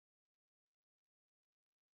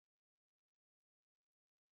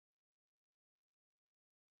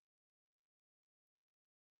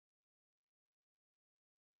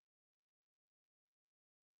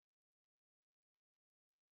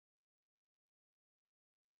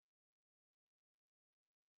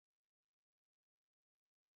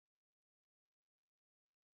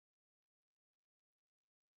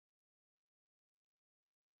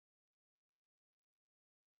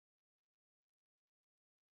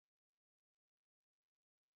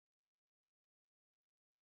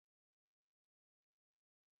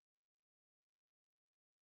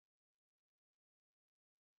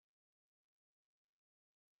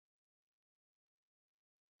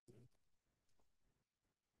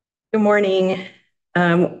Good morning.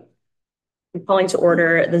 I'm calling to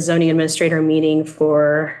order the zoning administrator meeting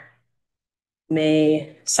for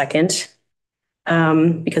May 2nd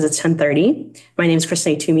because it's 10:30. My name is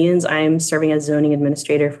Christina Tumians. I'm serving as zoning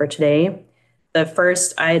administrator for today. The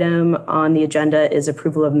first item on the agenda is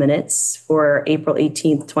approval of minutes for April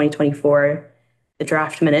 18th, 2024, the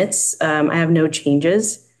draft minutes. I have no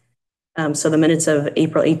changes. So the minutes of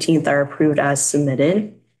April 18th are approved as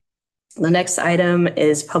submitted. The next item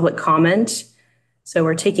is public comment. So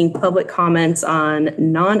we're taking public comments on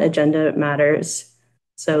non-agenda matters.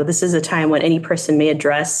 So this is a time when any person may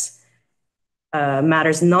address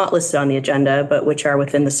matters not listed on the agenda, but which are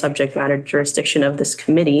within the subject matter jurisdiction of this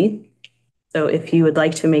committee. So if you would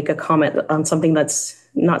like to make a comment on something that's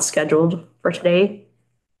not scheduled for today,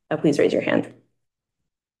 please raise your hand.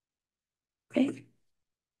 Okay.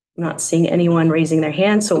 I'm not seeing anyone raising their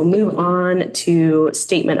hand, so we'll move on to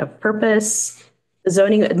statement of purpose. The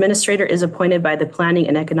zoning administrator is appointed by the Planning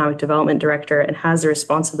and Economic Development Director and has the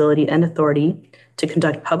responsibility and authority to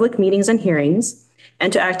conduct public meetings and hearings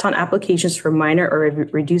and to act on applications for minor or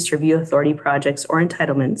reduced review authority projects or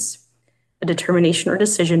entitlements. A determination or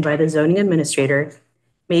decision by the zoning administrator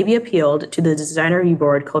may be appealed to the Design Review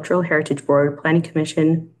Board, Cultural Heritage Board, Planning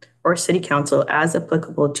Commission, or City Council as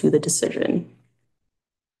applicable to the decision.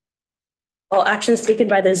 All actions taken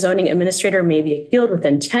by the zoning administrator may be appealed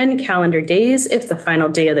within 10 calendar days. If the final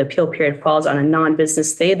day of the appeal period falls on a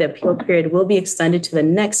non-business day, the appeal period will be extended to the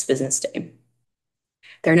next business day.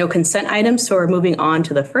 There are no consent items, so we're moving on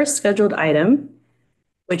to the first scheduled item,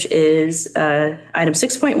 which is item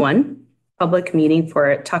 6.1, public meeting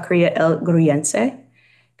for Taqueria El Gruyense,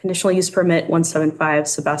 conditional use permit 175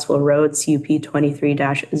 Sebastopol Road, CUP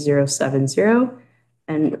 23-070,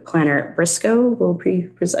 and Planner Briscoe will be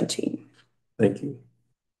presenting. Thank you.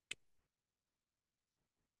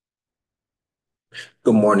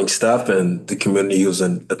 Good morning, staff and the community who's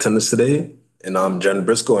in attendance today. And I'm Jen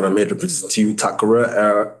Briscoe, and I'm here to present to you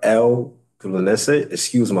Taqueria El Gruyense.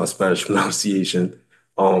 Excuse my Spanish pronunciation.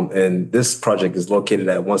 And this project is located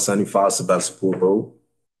at 175 Sebastopol Road.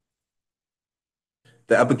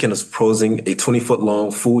 The applicant is proposing a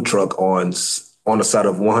 20-foot-long food truck on the side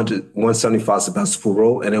of 175 Sebastopol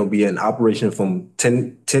Road, and it will be in operation from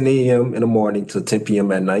 10 a.m. in the morning to 10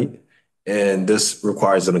 p.m. at night. And this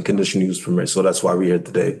requires a conditional use permit, so that's why we're here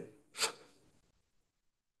today.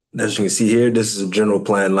 As you can see here, this is a general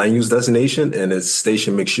plan land use designation, and it's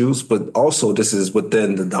station mixed use, but also this is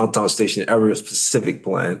within the downtown station area specific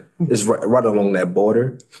plan. It's right along that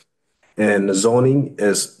border. And the zoning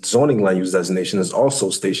land use designation is also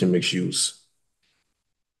station mixed use.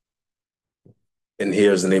 And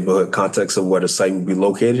here's the neighborhood context of where the site will be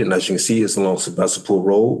located. And as you can see, it's along Sebastopol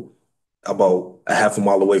Road, about a half a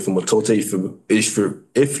mile away from Matote,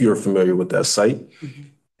 if you're familiar with that site. Mm-hmm.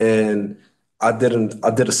 And I did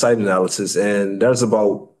a site analysis, and there's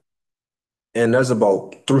about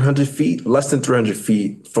 300 feet, less than 300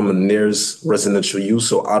 feet from the nearest residential use.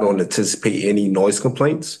 So I don't anticipate any noise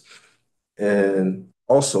complaints. And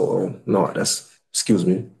also, excuse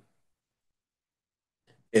me.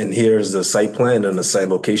 And here's the site plan and the site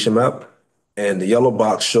location map. And the yellow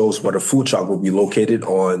box shows where the food truck will be located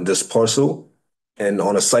on this parcel. And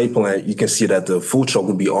on a site plan, you can see that the food truck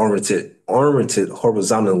will be oriented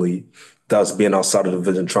horizontally, thus being outside of the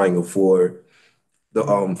vision triangle. For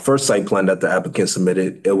the first site plan that the applicant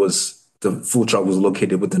submitted, the food truck was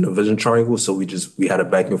located within the vision triangle. So we had a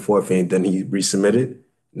back and forth, and then he resubmitted.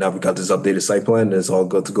 Now we got this updated site plan, and it's all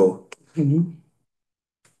good to go. Mm-hmm.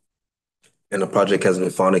 And the project has been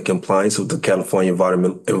found in compliance with the California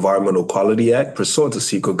Environmental Quality Act pursuant to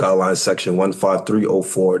CEQA Guidelines Section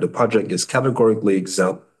 15304. The project is categorically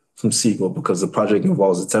exempt from CEQA because the project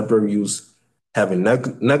involves a temporary use having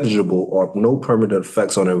negligible or no permanent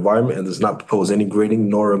effects on the environment and does not propose any grading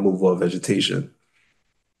nor removal of vegetation.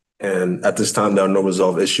 And at this time, there are no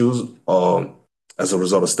resolved issues as a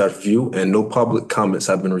result of staff review, and no public comments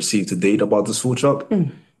have been received to date about this food truck.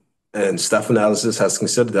 And staff analysis has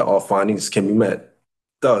considered that all findings can be met.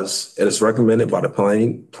 Thus, it is recommended by the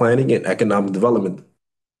Planning and Economic Development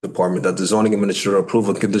Department that the zoning administrator approve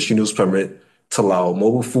a conditional use permit to allow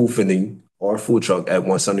mobile food vending or food truck at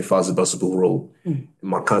 175 Sebastopol Road.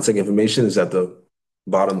 My contact information is at the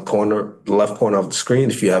bottom corner, the left corner of the screen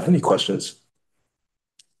if you have any questions.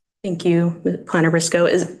 Thank you, Planner Briscoe.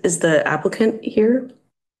 Is the applicant here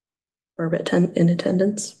or in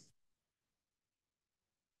attendance?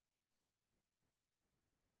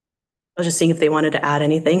 I was just seeing if they wanted to add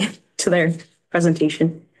anything to their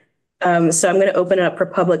presentation. So I'm going to open it up for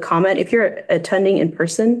public comment. If you're attending in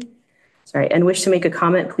person, and wish to make a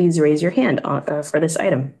comment, please raise your hand for this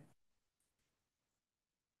item.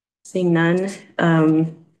 Seeing none.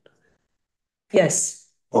 Yes,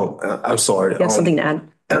 Oh, I'm sorry. you have something to add?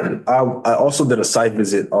 I also did a site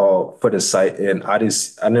visit for the site, and I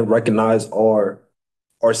didn't recognize or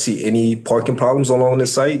see any parking problems along the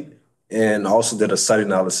site. And I also did a site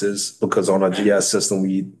analysis because on our GIS system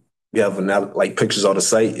we have like pictures of the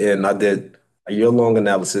site, and I did a year-long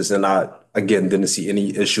analysis, and I again didn't see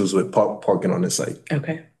any issues with parking on the site.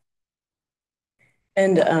 Okay.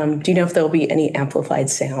 And do you know if there'll be any amplified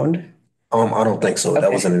sound? I don't think so. That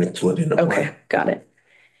Okay. wasn't included in the plan. Okay, got it.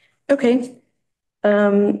 Okay.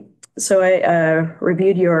 So I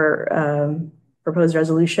reviewed your proposed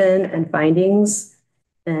resolution and findings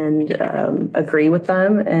and agree with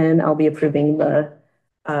them, and I'll be approving the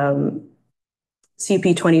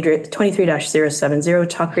CUP 23-070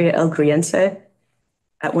 Taqueria El Griense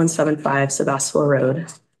at 175 Sebastopol Road.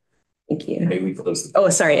 Thank you. Maybe we close Oh,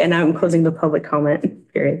 sorry, and I'm closing the public comment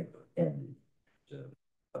period.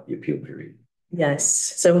 the appeal period. Yes,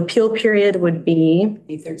 so appeal period would be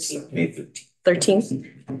May 13th.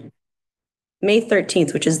 13th. May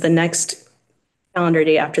 13th, which is the next calendar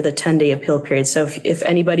day after the 10-day appeal period. So if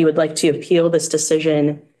anybody would like to appeal this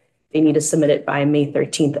decision, they need to submit it by May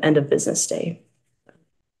 13th, end of business day.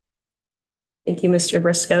 Thank you, Mr.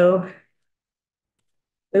 Briscoe.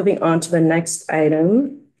 Moving on to the next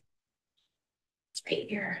item. It's right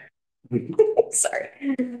here. Sorry.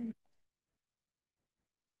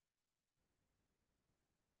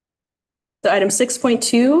 So item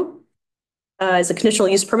 6.2 is a conditional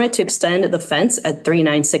use permit to extend the fence at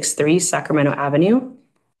 3963 Sacramento Avenue.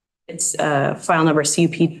 It's file number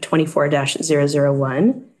CUP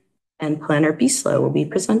 24-001, and Planner Bislo will be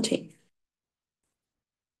presenting.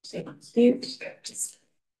 Thank you.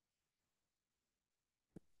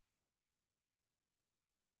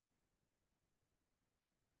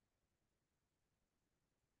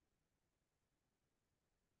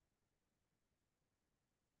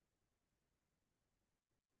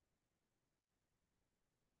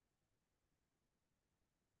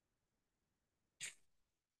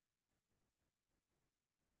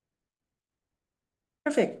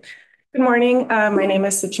 Perfect. Good morning. My name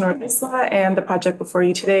is Suchinor Bisla, and the project before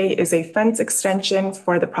you today is a fence extension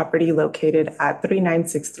for the property located at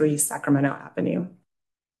 3963 Sacramento Avenue.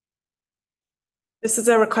 This is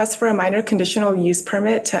a request for a minor conditional use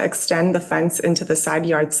permit to extend the fence into the side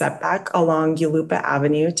yard setback along Yulupa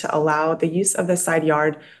Avenue to allow the use of the side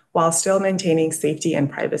yard while still maintaining safety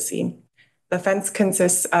and privacy. The fence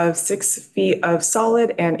consists of 6 feet of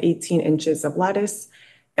solid and 18 inches of lattice,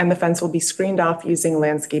 and the fence will be screened off using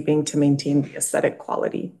landscaping to maintain the aesthetic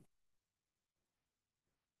quality.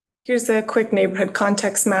 Here's a quick neighborhood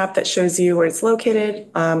context map that shows you where it's located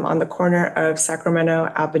on the corner of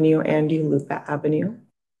Sacramento Avenue and Yulupa Avenue.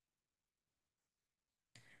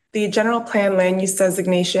 The general plan land use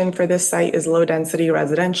designation for this site is low density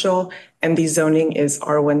residential, and the zoning is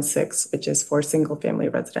R16, which is for single family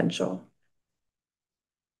residential.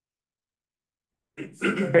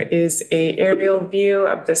 There is an aerial view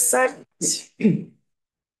of the site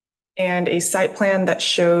and a site plan that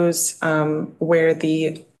shows where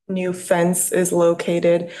the new fence is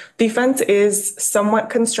located. The fence is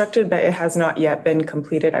somewhat constructed, but it has not yet been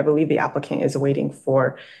completed. I believe the applicant is waiting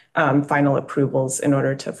for final approvals in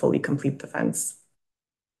order to fully complete the fence.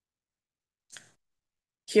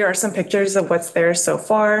 Here are some pictures of what's there so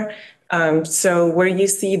far. So where you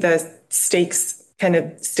see the stakes kind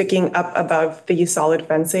of sticking up above the solid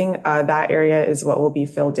fencing, that area is what will be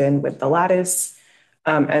filled in with the lattice.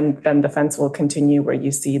 And then the fence will continue where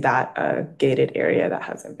you see that gated area that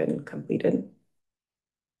hasn't been completed.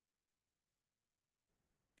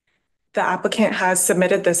 The applicant has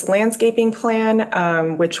submitted this landscaping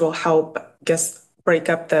plan, which will help, break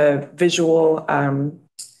up the visual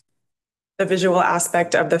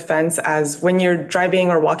aspect of the fence, as when you're driving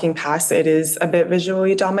or walking past, it is a bit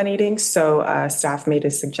visually dominating. So staff made a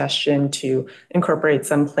suggestion to incorporate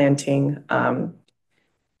some planting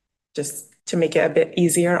just to make it a bit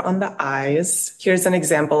easier on the eyes. Here's an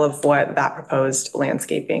example of what that proposed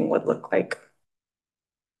landscaping would look like.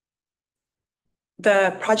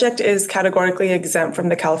 The project is categorically exempt from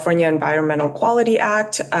the California Environmental Quality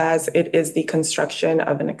Act, as it is the construction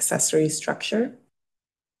of an accessory structure.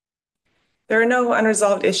 There are no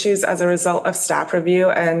unresolved issues as a result of staff review,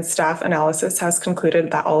 and staff analysis has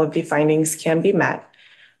concluded that all of the findings can be met.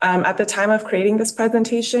 At the time of creating this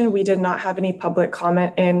presentation, we did not have any public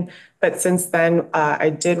comment in, but since then, I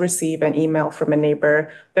did receive an email from a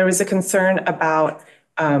neighbor. There was a concern about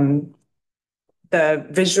the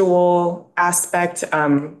visual aspect,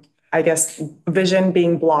 vision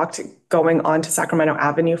being blocked going onto Sacramento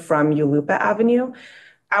Avenue from Yulupa Avenue.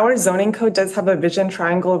 our zoning code does have a vision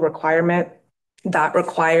triangle requirement that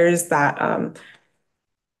requires that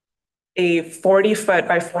a 40-foot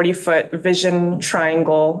by 40-foot vision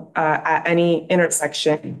triangle at any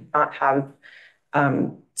intersection not have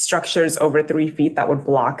structures over 3 feet that would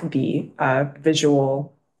block the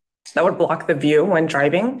that would block the view when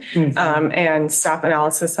driving. And staff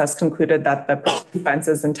analysis has concluded that the fence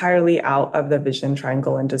is entirely out of the vision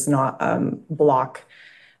triangle and does not block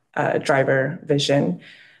driver vision.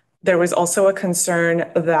 There was also a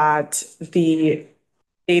concern that the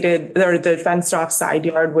fenced off side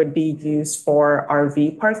yard would be used for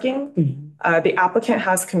RV parking. The applicant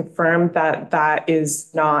has confirmed that that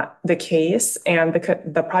is not the case, and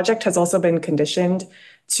the project has also been conditioned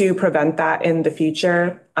to prevent that in the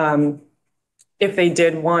future. If they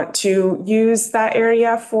did want to use that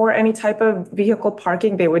area for any type of vehicle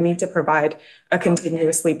parking, they would need to provide a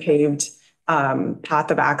continuously paved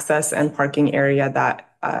path of access and parking area that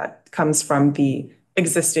comes from the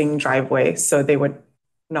existing driveway. So they would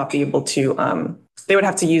not be able to, they would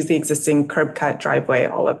have to use the existing curb cut driveway,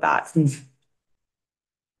 all of that.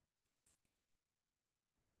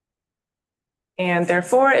 And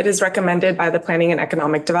therefore, it is recommended by the Planning and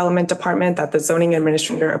Economic Development Department that the zoning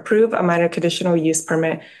administrator approve a minor conditional use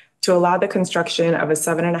permit to allow the construction of a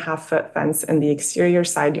 7.5-foot fence in the exterior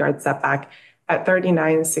side yard setback at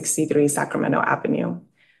 3963 Sacramento Avenue.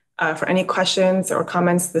 For any questions or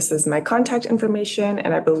comments, this is my contact information,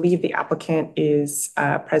 and I believe the applicant is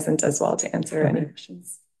present as well to answer any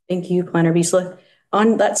questions. Thank you, Planner Biesla.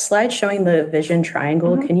 On that slide showing the vision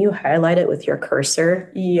triangle, can you highlight it with your cursor?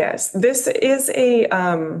 Yes, this is a,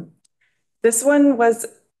 this one was,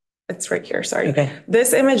 it's right here, sorry. Okay.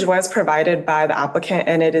 This image was provided by the applicant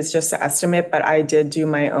and it is just an estimate, but I did do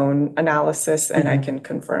my own analysis and I can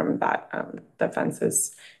confirm that the fence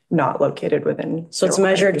is not located within. So it's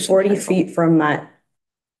measured 40 feet from that.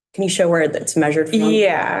 Can you show where it's measured from?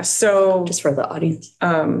 Yeah, so. Just for the audience.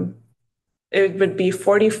 It would be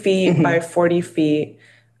 40 feet by 40 feet,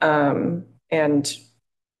 and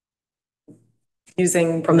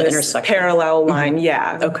using from the intersection parallel line,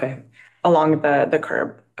 okay, along the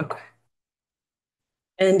curb. Okay.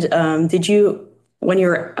 And did you, when you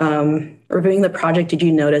were reviewing the project, did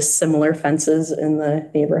you notice similar fences in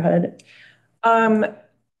the neighborhood?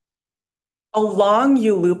 Along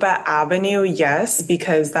Yulupa Avenue, yes,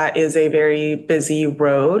 because that is a very busy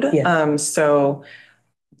road. Yeah. So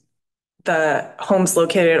the homes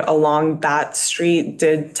located along that street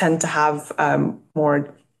did tend to have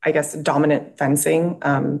more, I guess, dominant fencing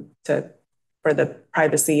for the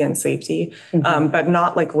privacy and safety, but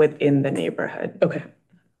not like within the neighborhood. Okay.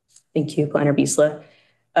 Thank you, Planner Biesla.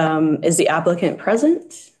 Is the applicant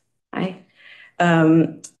present? Hi.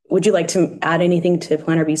 Would you like to add anything to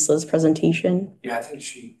Planner Biesla's presentation? Yeah, I think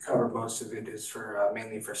she covered most of it. Is for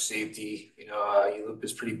mainly for safety. You know, Yulupa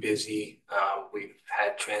is pretty busy. We've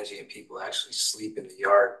had transient people actually sleep in the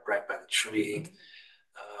yard right by the tree.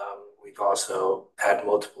 We've also had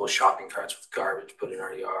multiple shopping carts with garbage put in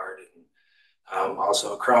our yard. And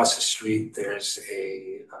also across the street, there's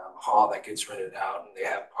a hall that gets rented out and they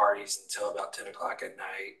have parties until about 10 o'clock at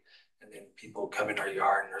night. And then people come in our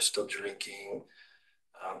yard and are still drinking.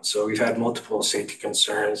 So we've had multiple safety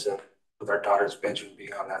concerns, and with our daughter's bedroom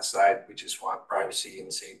being on that side, we just want privacy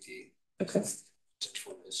and safety. Okay.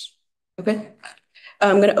 Okay.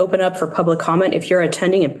 I'm going to open up for public comment. If you're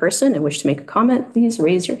attending in person and wish to make a comment, please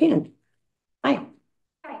raise your hand. Hi.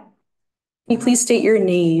 Hi. Can you please state your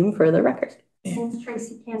name for the record? My name is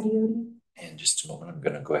Tracy Candioti. And just a moment, I'm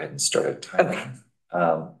going to go ahead and start a timer.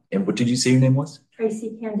 Okay. And what did you say your name was?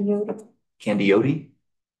 Tracy Candioti. Candioti?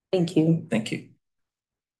 Thank you. Thank you.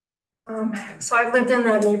 So I've lived in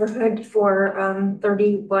that neighborhood for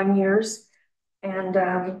 31 years, and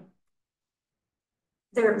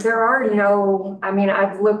there are no, I mean,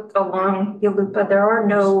 I've looked along Yulupa, there are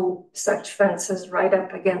no such fences right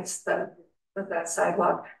up against that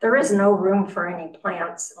sidewalk. There is no room for any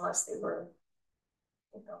plants unless they were,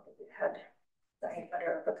 you know, they had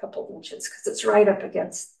diameter of a couple of inches because it's right up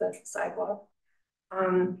against the sidewalk.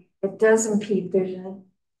 It does impede vision,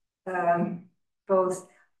 both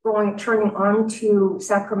turning onto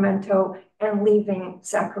Sacramento and leaving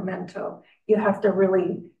Sacramento. You have to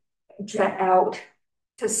really jet out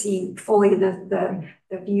to see fully the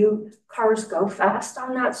view. Cars go fast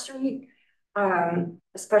on that street,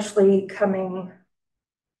 especially coming.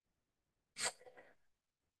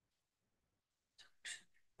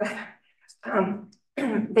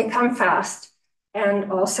 They come fast,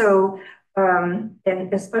 and also, and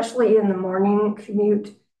especially in the morning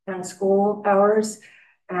commute and school hours,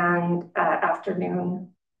 and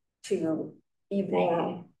afternoon to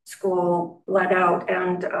evening school let out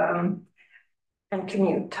and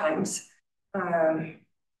commute times.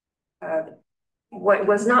 What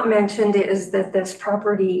was not mentioned is that this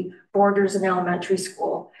property borders an elementary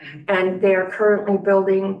school, and they're currently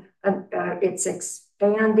building, it's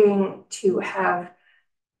expanding to have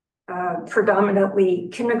predominantly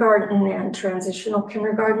kindergarten and transitional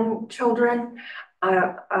kindergarten children.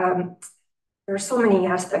 There's so many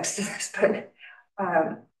aspects to this, but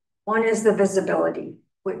one is the visibility,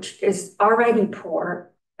 which is already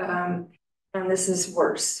poor, and this is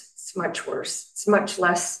worse. It's much worse. It's much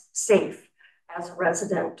less safe as a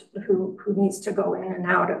resident who needs to go in and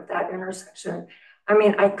out of that intersection. I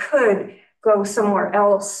mean, I could go somewhere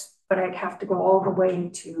else, but I'd have to go all the way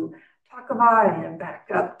to Takava and then back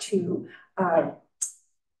up to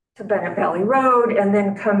Bennett Valley Road and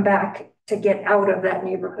then come back to get out of that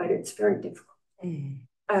neighborhood. It's very difficult.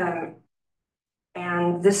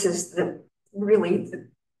 And this is really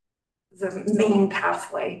the main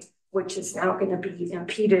pathway, which is now going to be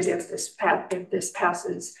impeded if this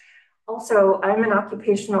passes. Also, I'm an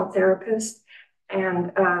occupational therapist,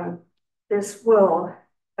 and this will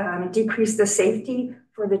decrease the safety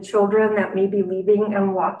for the children that may be leaving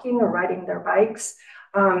and walking or riding their bikes,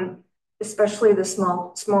 especially the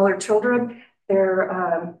smaller children.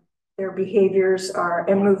 Their behaviors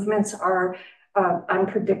and movements are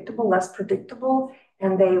unpredictable, less predictable,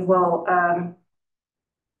 and they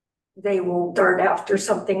will dart after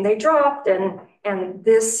something they dropped, and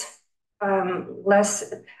this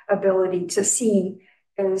less ability to see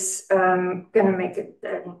is going to make it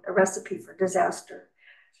a recipe for disaster.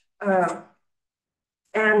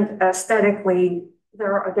 And aesthetically,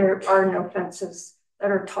 there are no fences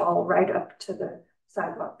that are tall right up to the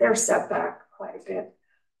sidewalk. They're set back quite a bit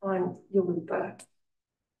on Yulupa.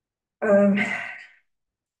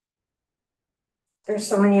 There's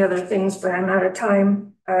so many other things, but I'm out of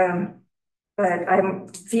time. But I'm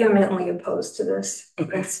vehemently opposed to this.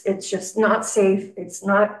 Okay. It's just not safe. It's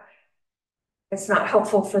not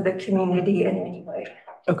helpful for the community in any way.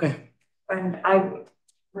 Okay. And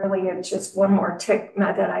it's just one more tick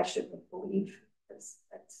that I shouldn't believe.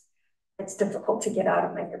 It's difficult to get out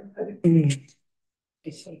of my neighborhood. I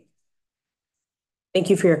see.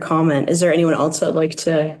 Thank you for your comment. Is there anyone else that would like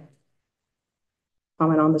to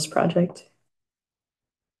comment on this project?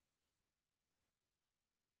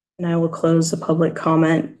 And I will close the public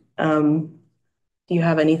comment. Do you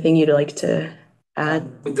have anything you'd like to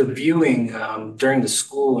add? With the viewing during the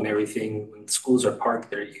school and everything, when schools are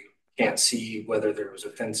parked there, you can't see whether there was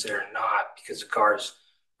a fence there or not because the cars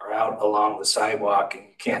are out along the sidewalk and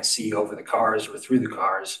you can't see over the cars or through the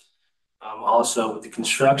cars. Also, with the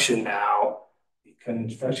construction now, the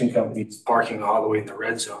construction company is parking all the way in the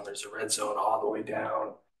red zone. There's a red zone all the way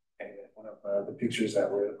down. And one of the pictures that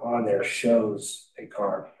were on there shows a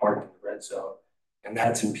car parked in the red zone. And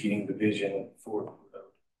that's impeding the vision for the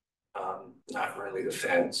road, not really the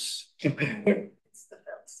fence. It's the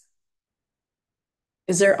fence.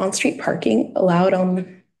 Is there on-street parking allowed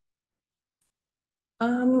on?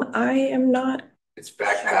 I am not. It's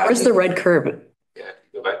back. Where's the red curb? Yeah,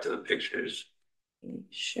 go back to the pictures.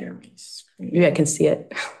 Share my screen. Maybe I can see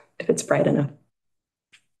it if it's bright enough.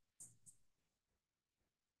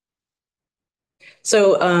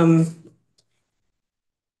 So,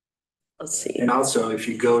 let's see. And also, if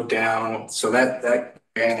you go down, so that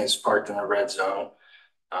van is parked in a red zone.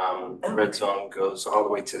 The red zone goes all the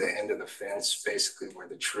way to the end of the fence, basically where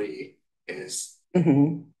the tree is.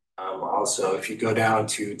 Mm-hmm. Also, if you go down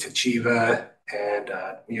to Tachiva and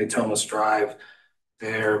Neotomas Drive,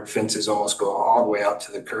 their fences almost go all the way out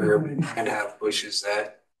to the curb and have bushes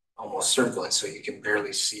that almost circle it, so you can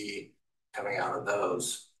barely see coming out of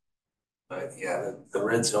those. But yeah, the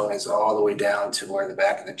red zone is all the way down to where the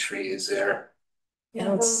back of the tree is there.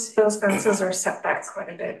 Yeah, those fences are set back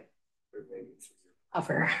quite a bit.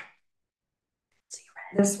 Cover.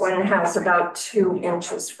 This one has about 2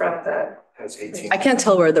 inches from the. Has 18. I can't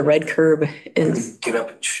tell where the red curb is. Get up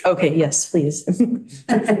and show. Okay, yes, please. From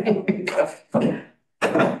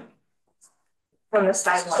the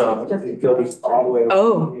sidewalk. So it goes all the way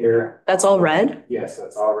Oh. here. That's all red? Yes,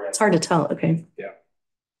 that's all red. It's hard to tell. Okay. Yeah.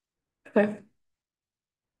 Okay.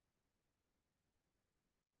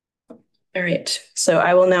 All right. So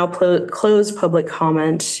I will now close public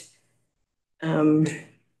comment.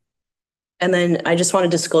 And then I just want to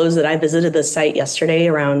disclose that I visited the site yesterday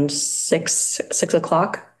around 6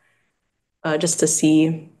 o'clock, just to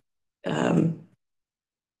see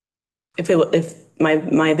if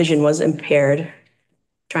my vision was impaired,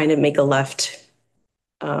 trying to make a left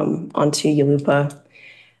onto Yulupa.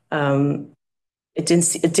 It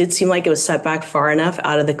did seem like it was set back far enough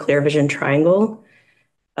out of the clear vision triangle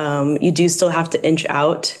You do still have to inch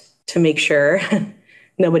out to make sure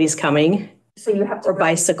nobody's coming, So you have to or go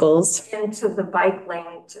bicycles. into the bike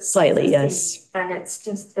lane to. Slightly, to see. yes. And it's,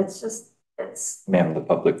 Ma'am, the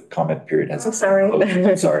public comment period has. I'm sorry.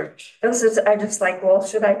 Oh, sorry. I just like, well,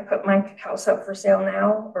 should I put my house up for sale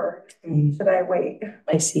now or should I wait?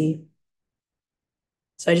 I see.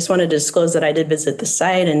 So I just wanted to disclose that I did visit the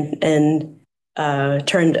site and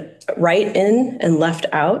turned right in and left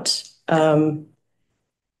out.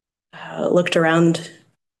 Looked around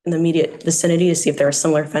in the immediate vicinity to see if there were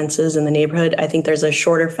similar fences in the neighborhood. I think there's a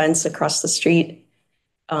shorter fence across the street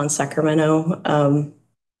on Sacramento.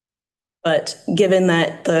 But given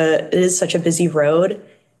that it is such a busy road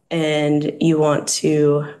and you want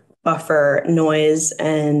to buffer noise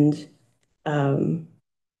and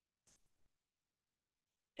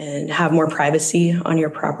have more privacy on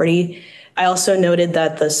your property. I also noted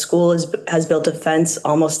that the school has built a fence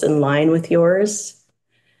almost in line with yours.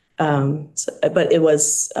 But it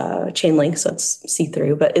was chain link, so it's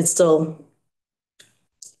see-through, but it still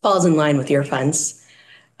falls in line with your fence.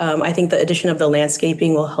 I think the addition of the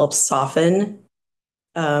landscaping will help soften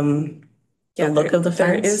the look of the fence.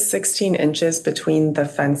 There is 16 inches between the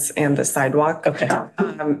fence and the sidewalk. Okay.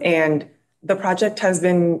 And the project has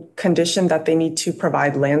been conditioned that they need to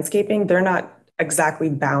provide landscaping. They're not exactly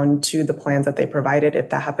bound to the plans that they provided. If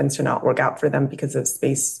that happens to not work out for them because of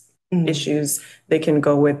space issues, they can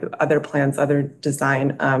go with other plans, other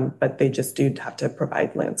design, but they just do have to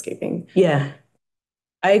provide landscaping. Yeah,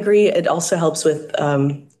 I agree. It also helps with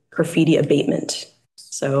graffiti abatement.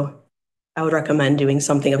 So I would recommend doing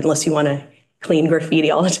something unless you want to clean graffiti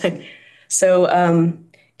all the time. So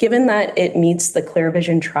given that it meets the clear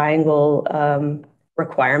vision triangle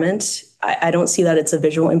requirement, I don't see that it's a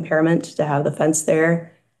visual impairment to have the fence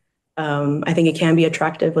there. I think it can be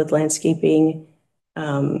attractive with landscaping.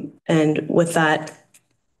 And with that,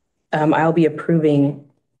 I'll be approving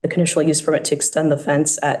the conditional use permit to extend the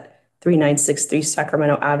fence at 3963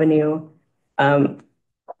 Sacramento Avenue.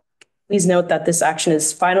 Please note that this action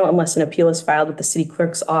is final unless an appeal is filed with the city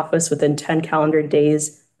clerk's office within 10 calendar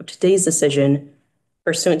days of today's decision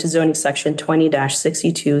pursuant to zoning section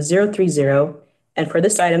 20-62030. And for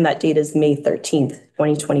this item, that date is May 13th,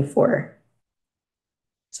 2024.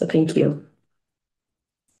 So thank you.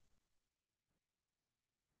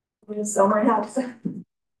 I'm gonna sell my house.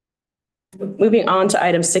 Moving on to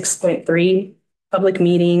item 6.3, public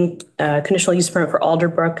meeting, conditional use permit for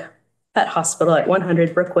Alderbrook Pet Hospital at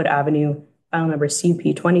 100 Brookwood Avenue, file number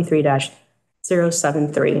CUP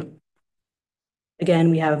 23-073.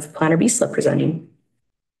 Again, we have Planner Biesla presenting.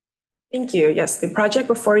 Thank you. Yes, the project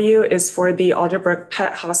before you is for the Alderbrook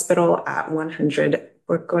Pet Hospital at 100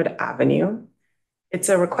 Brookwood Avenue. It's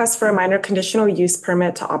a request for a minor conditional use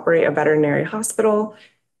permit to operate a veterinary hospital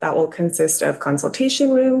that will consist of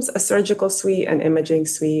consultation rooms, a surgical suite, an imaging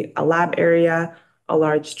suite, a lab area, a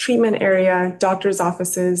large treatment area, doctor's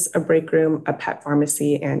offices, a break room, a pet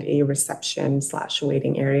pharmacy, and a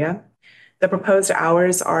reception/waiting area. The proposed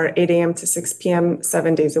hours are 8 a.m. to 6 p.m.,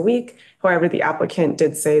 7 days a week. However, the applicant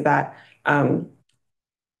did say that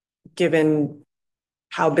given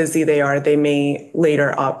how busy they are, they may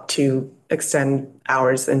later opt to extend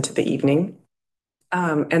hours into the evening.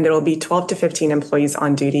 And there will be 12 to 15 employees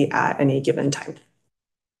on duty at any given time.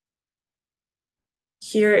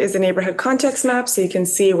 Here is a neighborhood context map so you can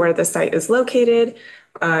see where the site is located.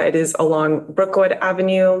 It is along Brookwood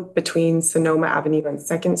Avenue between Sonoma Avenue and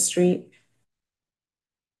 2nd Street.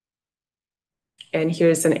 And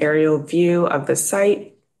here's an aerial view of the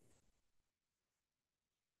site.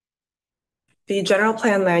 The general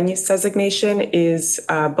plan land use designation is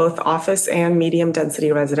both office and medium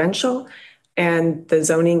density residential, and the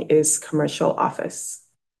zoning is commercial office.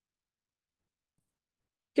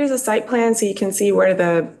 Here's a site plan so you can see where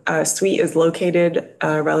the suite is located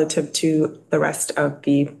relative to the rest of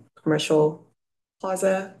the commercial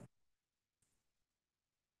plaza.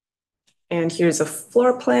 And here's a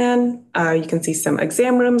floor plan. You can see some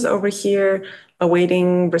exam rooms over here, a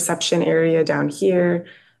waiting reception area down here,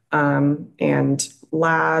 and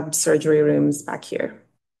lab surgery rooms back here.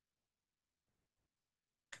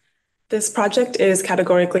 This project is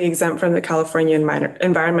categorically exempt from the California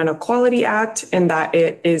Environmental Quality Act in that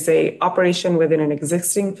it is an operation within an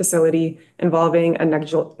existing facility involving a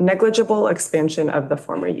negligible expansion of the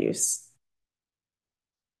former use.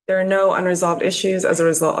 There are no unresolved issues as a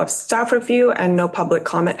result of staff review, and no public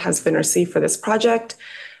comment has been received for this project.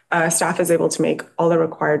 Staff is able to make all the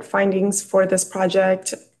required findings for this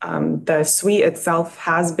project. The suite itself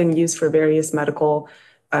has been used for various medical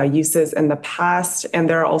uses in the past, and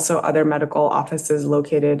there are also other medical offices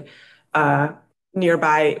located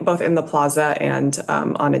nearby, both in the plaza and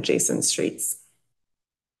on adjacent streets.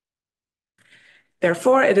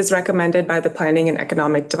 Therefore, it is recommended by the Planning and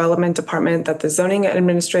Economic Development Department that the zoning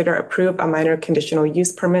administrator approve a minor conditional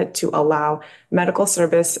use permit to allow medical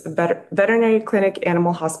service veterinary clinic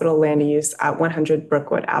animal hospital land use at 100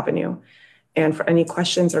 Brookwood Avenue. And for any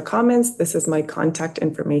questions or comments, this is my contact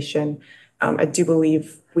information. I do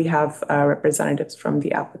believe we have representatives from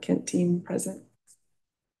the applicant team present.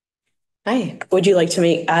 Hi, would you like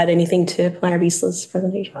to add anything to Planner Beasley's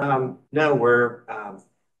presentation? No, we're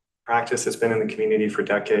practice has been in the community for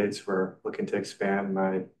decades. We're looking to expand.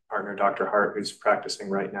 My partner, Dr. Hart, who's practicing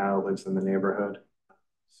right now, lives in the neighborhood.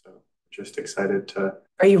 So just excited to.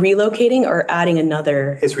 Are you relocating or adding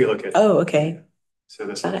another? It's relocated. Oh, okay. So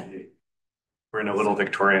this will be, we're in a little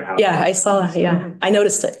Victorian house. Yeah, I saw. Yeah, I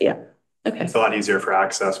noticed it. Yeah. Okay. It's a lot easier for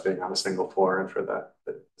access being on a single floor and for the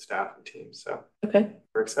staff and team. So okay,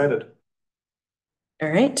 we're excited. All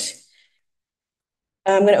right.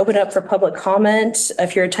 I'm going to open it up for public comment.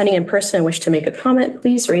 If you're attending in person and wish to make a comment,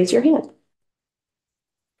 please raise your hand.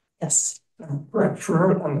 Yes. Brad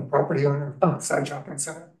Furr, I'm the property owner of Side Shopping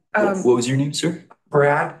Center. What was your name, sir?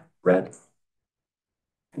 Brad. Brad.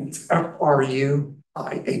 It's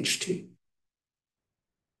FRUIHT.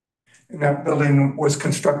 And that building was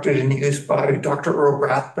constructed and used by Dr. Earl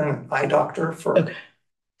Rathbun, an eye doctor, for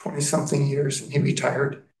 20-something years, and he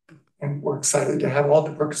retired. And we're excited to have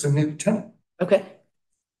Alderbrook as a new tenant. Okay.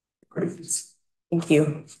 Great. Thank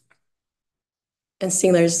you. And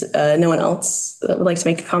seeing there's no one else that would like to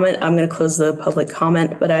make a comment, I'm going to close the public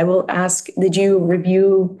comment, but I will ask, did you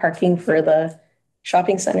review parking for the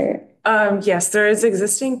shopping center? Yes, there is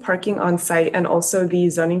existing parking on site, and also the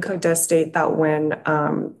zoning code does state that when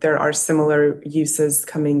there are similar uses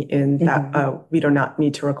coming in, that we do not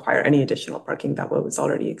need to require any additional parking that was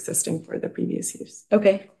already existing for the previous use.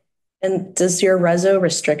 Okay. And does your reso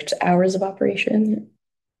restrict hours of operation?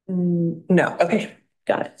 No. Okay,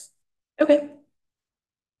 got it. Okay.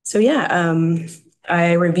 So yeah,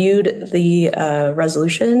 I reviewed the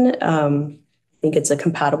resolution. I think it's a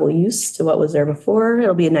compatible use to what was there before.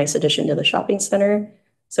 It'll be a nice addition to the shopping center.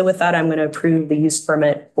 So with that, I'm going to approve the use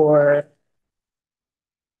permit for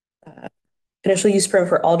conditional use permit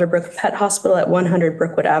for Alderbrook Pet Hospital at 100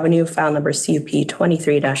 Brookwood Avenue, file number CUP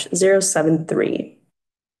 23-073.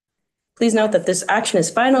 Please note that this action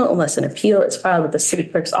is final unless an appeal is filed with the city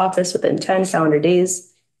clerk's office within 10 calendar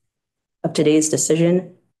days of today's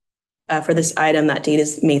decision. For this item, that date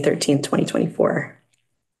is May 13th, 2024.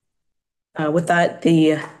 With that,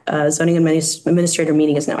 the zoning administrator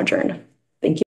meeting is now adjourned.